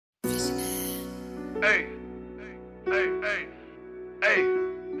Hey, hey,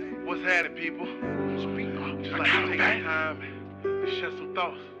 what's happening, people? Just like to take some time and share some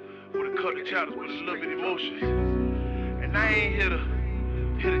thoughts with a couple of chapters with a little bit of emotion. And I ain't here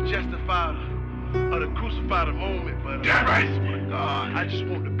to justify or to crucify the moment, but God, I just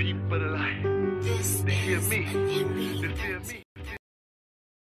want the people to like to hear me, to feel me.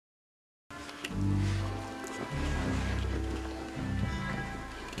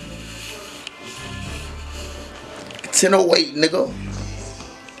 1008, nigga.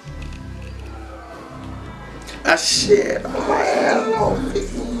 I shared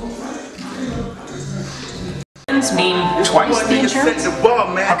mean twice the insurance?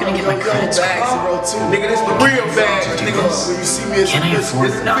 How can I get my credits back? Nigga, this the real bag, nigga. When you see me, can I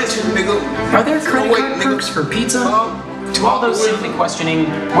afford it not to? Nigga. Are there credit card perks for pizza? To all those simply questioning,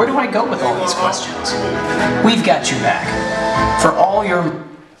 where do I go with all these questions? We've got your back. For all your...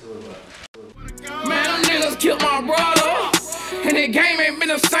 Man, them niggas killed my brother. And the game ain't been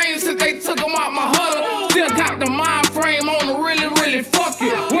the same since they took him out my huddle. Still got the mind frame on the really fuck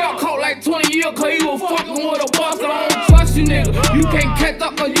it. Well caught like 20 years cause he was fucking with a buster. I don't trust you nigga. You can't catch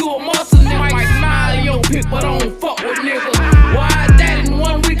up cause you a muscle nigga. Might smile in your pick but I don't fuck with niggas. Why that in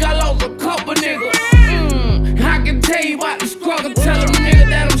 1 week I lost a couple niggas. I can tell you about the struggle, tell them nigga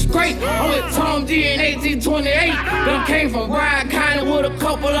that I'm straight. I'm with Tom G in 1828. Them came from Brian County with a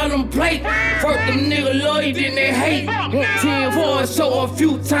couple of them plate. First them niggas love you, then they hate. Want 10 for a show, a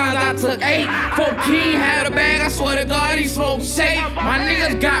few times I took 8. 4 King had a bag, I swear to God he smoked shade. My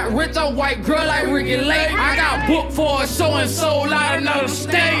niggas got rich, a white girl like Ricky Lake. I got booked for a show and sold out another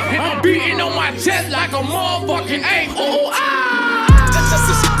state. I'm beating on my chest like a motherfucking ape. Oh, ah! That's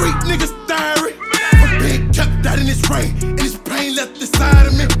just a great nigga's diary. Big kept that in his brain, and his pain left inside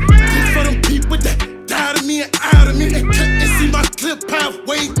of me. This for them people that died of me and out of me. They couldn't see my clear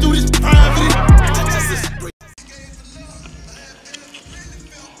pathway through this private.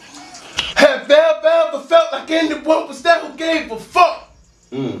 Have ever felt like anyone was that who gave a fuck?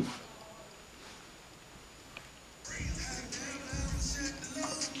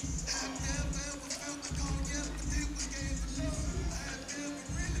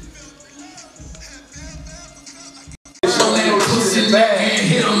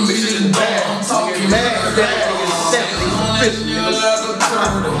 Hit him, bitch, in the bag. I'm talking mad.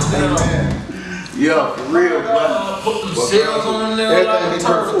 Yeah, for real, bro. Shells on there like a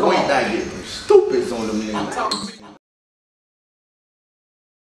turtle. Wait, now you stupids on them niggas.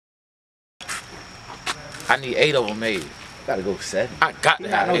 I need 8 of them made. Gotta go 7. I got to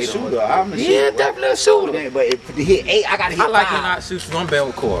have 8 of them. I'm a shooter. Yeah, definitely a shooter. But if to hit 8, I gotta hit 5. I like when I shoot from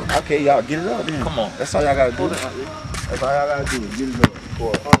bell cord. Okay, y'all get it up then. Come on. That's all y'all gotta do. That's all y'all gotta do. Get it up.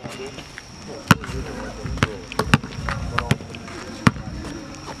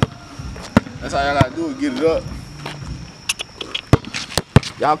 That's all y'all gotta do is get it up.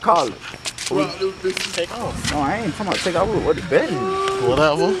 Y'all call it. Take off. No, I ain't talking about take off. What the bet is?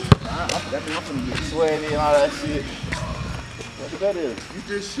 Whatever. I'm finna get sweaty and all that shit. What the bet is? You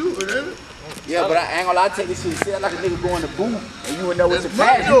just shooting, ain't it? Yeah, but I ain't gonna lie, I take this shit serious like a nigga going to booth and you would know what's your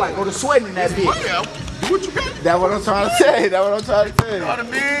pass. You might go to sweating in that bitch. Do what you got. That's what I'm trying to tell you. That's what I'm trying to tell you. You know what I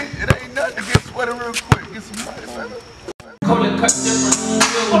mean? It ain't nothing to get sweaty real quick. Get some money, man. Color cut different.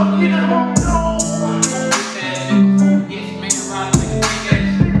 Fuck you know.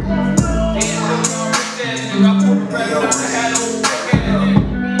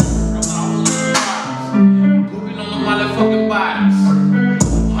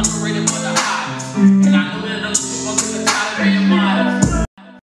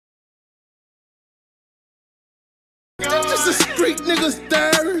 That's just a street nigga's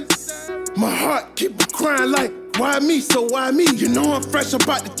diary. My heart keep crying like, why me, so why me? You know I'm fresh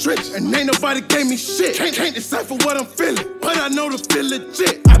about the trench, and ain't nobody gave me shit. Can't decipher what I'm feeling, but I know the feel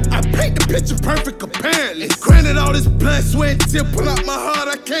legit. I paint the picture perfect, apparently. Granted, all this blood, sweat, tear pull out my heart,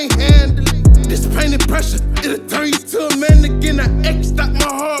 I can't handle it. This pain and pressure, it'll turn you to a man again. I X'd out my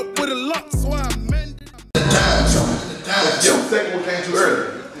heart with a lock, so I amended. The dime zone, Yo, second one came too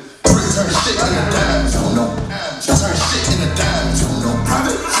early. turn shit in the dime zone, no. Turn shit in the dime zone, no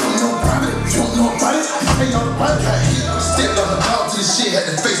private, no private, you don't know about it. You pay all the private. Stepped on the dog to the shit, had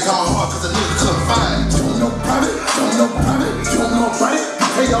to face down my heart cause I nigga couldn't find. You don't know private, don't know private, you don't know about it. You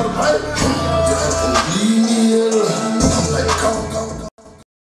pay all the private. Leave me alone. I'm like, come.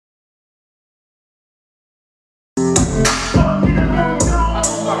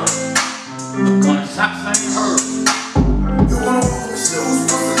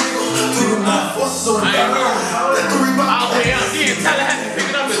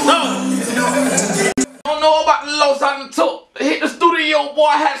 Don't know about the lows I done took. Hit the studio, boy,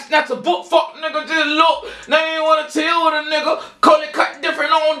 I had snatch a book, fuck nigga, just look. Now you ain't wanna tell with a nigga. Call it cut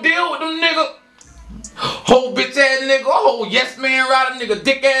different, I don't deal with them nigga. Whole bitch ass nigga, whole yes man rider nigga,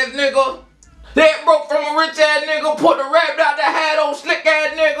 dick ass nigga. That broke from a rich ass nigga, put the rabbit out the hat on slick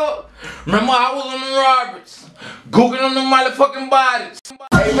ass nigga. Remember I was on the Roberts, googling on the motherfucking bodies.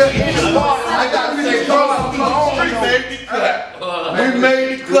 Hey, look, in the party, I got to say, we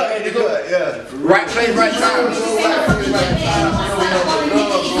made the cut, yeah. Right place, right time.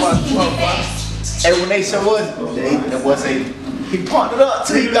 Hey, when they show us, they was say, he pumped it up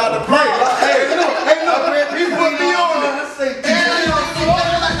till he got the play. Hey, look, man, he put me on it.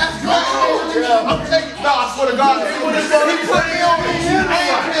 I'm taking, no, I swear to God, he put me on it. I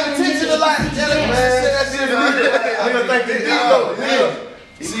ain't paying attention to like, man, that shit to me. Nigga think they deep though, yeah.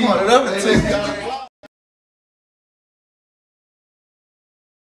 He pumped it up until he got the play.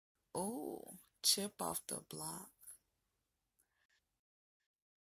 Oh, Chip off the block.